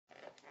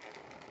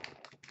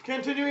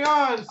Continuing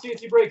on,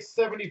 CNC break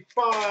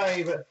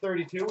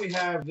 75-32. We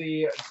have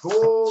the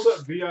gold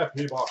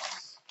VIP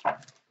box.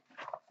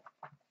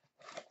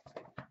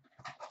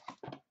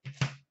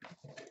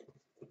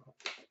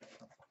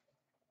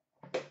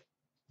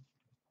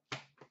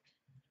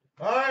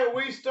 All right,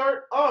 we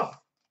start off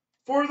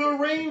for the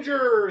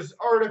Rangers.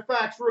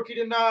 Artifacts rookie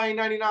to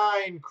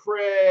 $9.99.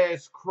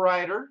 Chris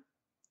Kreider.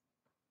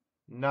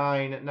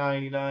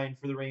 $9.99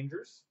 for the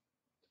Rangers.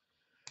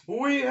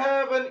 We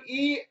have an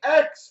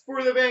EX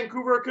for the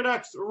Vancouver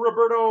Canucks,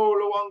 Roberto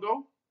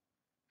Luongo.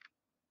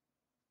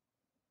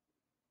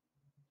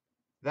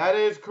 That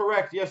is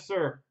correct, yes,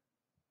 sir.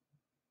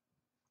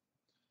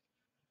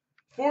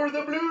 For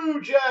the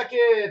Blue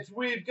Jackets,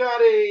 we've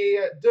got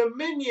a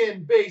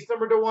Dominion base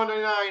number to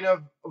 199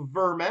 of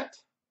Vermette.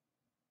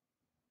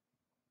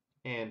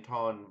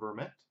 Anton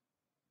Vermette.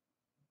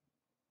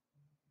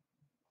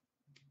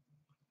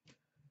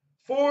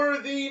 For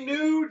the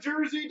New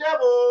Jersey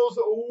Devils,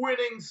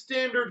 winning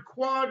standard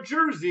quad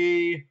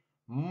jersey,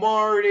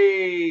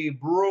 Marty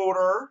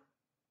Brodeur.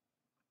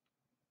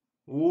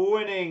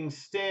 Winning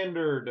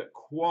standard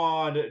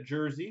quad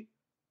jersey,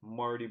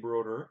 Marty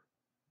Brodeur.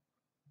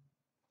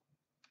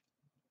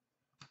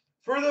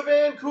 For the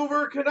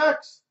Vancouver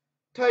Canucks,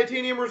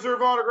 titanium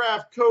reserve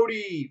autograph,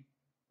 Cody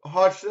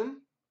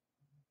Hodgson.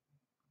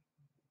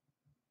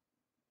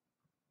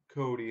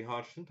 Cody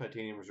Hodgson,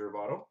 titanium reserve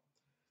auto.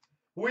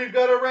 We've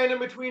got a random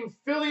between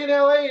Philly and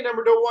LA,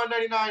 number to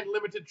 199,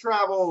 limited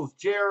travels,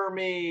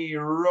 Jeremy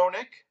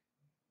Roenick.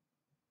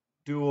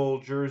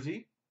 Dual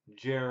jersey,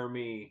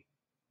 Jeremy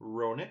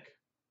Roenick.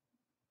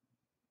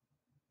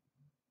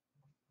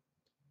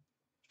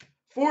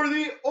 For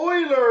the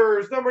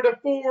Oilers, number to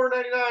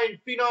 499,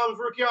 Phenoms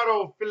rookie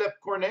auto, Philippe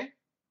Cornet.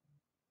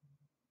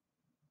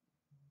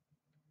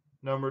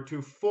 Number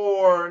to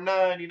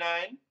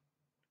 499,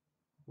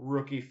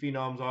 rookie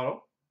Phenoms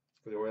auto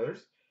for the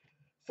Oilers.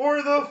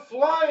 For the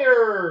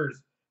Flyers,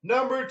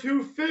 number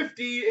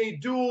 250, a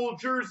dual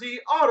jersey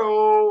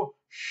auto,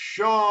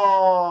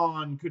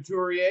 Sean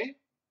Couturier.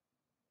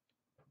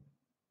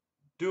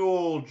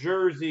 Dual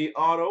jersey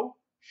auto,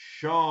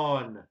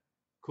 Sean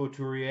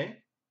Couturier.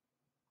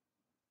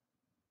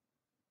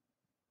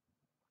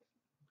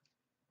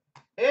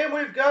 And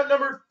we've got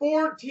number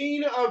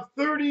 14 of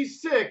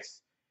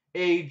 36,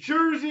 a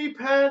jersey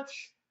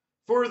patch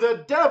for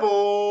the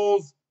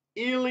Devils,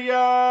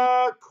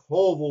 Ilya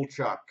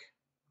Kovalchuk.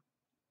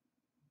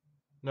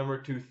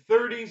 Number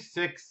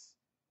 236,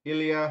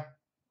 Ilya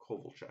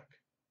Kovalchuk.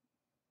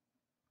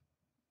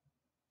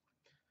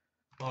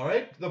 All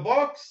right, the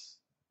box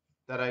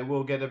that I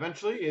will get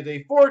eventually is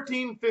a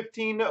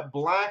 1415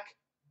 Black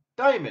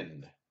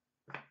Diamond.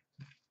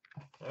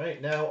 All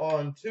right, now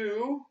on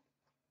to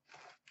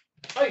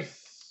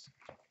Ice.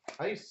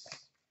 Ice,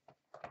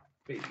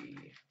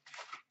 baby.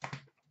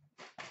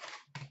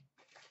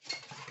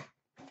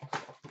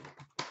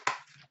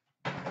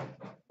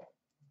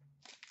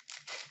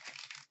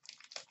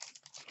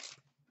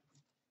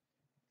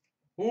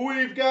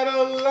 We've got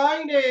a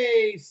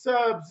Line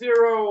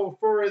Sub-Zero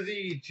for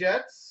the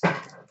Jets.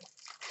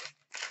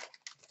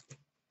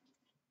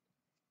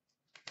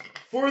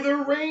 For the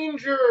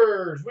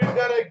Rangers, we've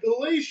got a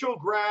Glacial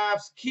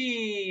Graphs,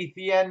 Keith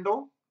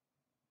Yandel.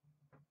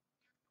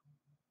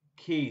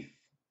 Keith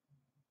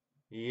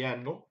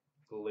Yandel,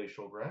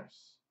 Glacial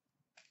Graphs.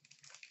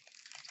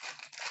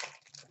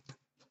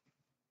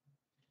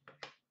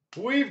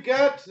 We've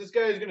got, this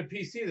guy is going to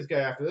PC this guy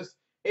after this,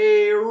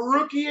 a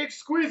rookie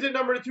exquisite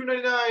number to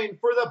 299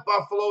 for the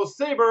Buffalo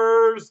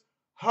Sabres,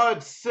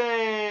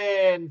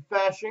 Hudson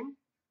Fasching.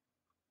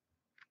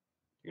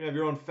 You're going to have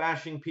your own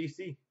Fasching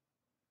PC.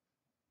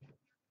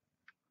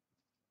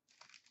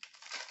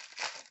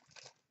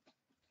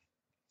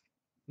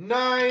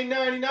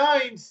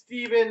 $9.99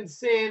 Steven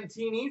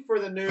Santini for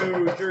the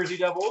New Jersey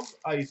Devils,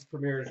 Ice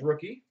Premier's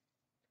rookie.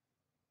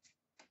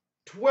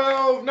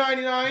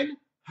 $12.99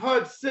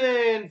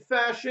 Hudson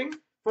Fasching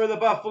for the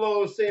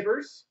Buffalo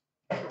Sabres.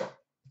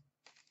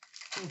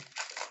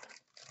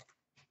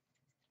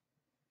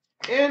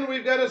 And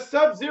we've got a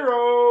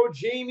Sub-Zero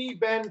Jamie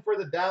Benn for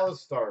the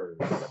Dallas Stars.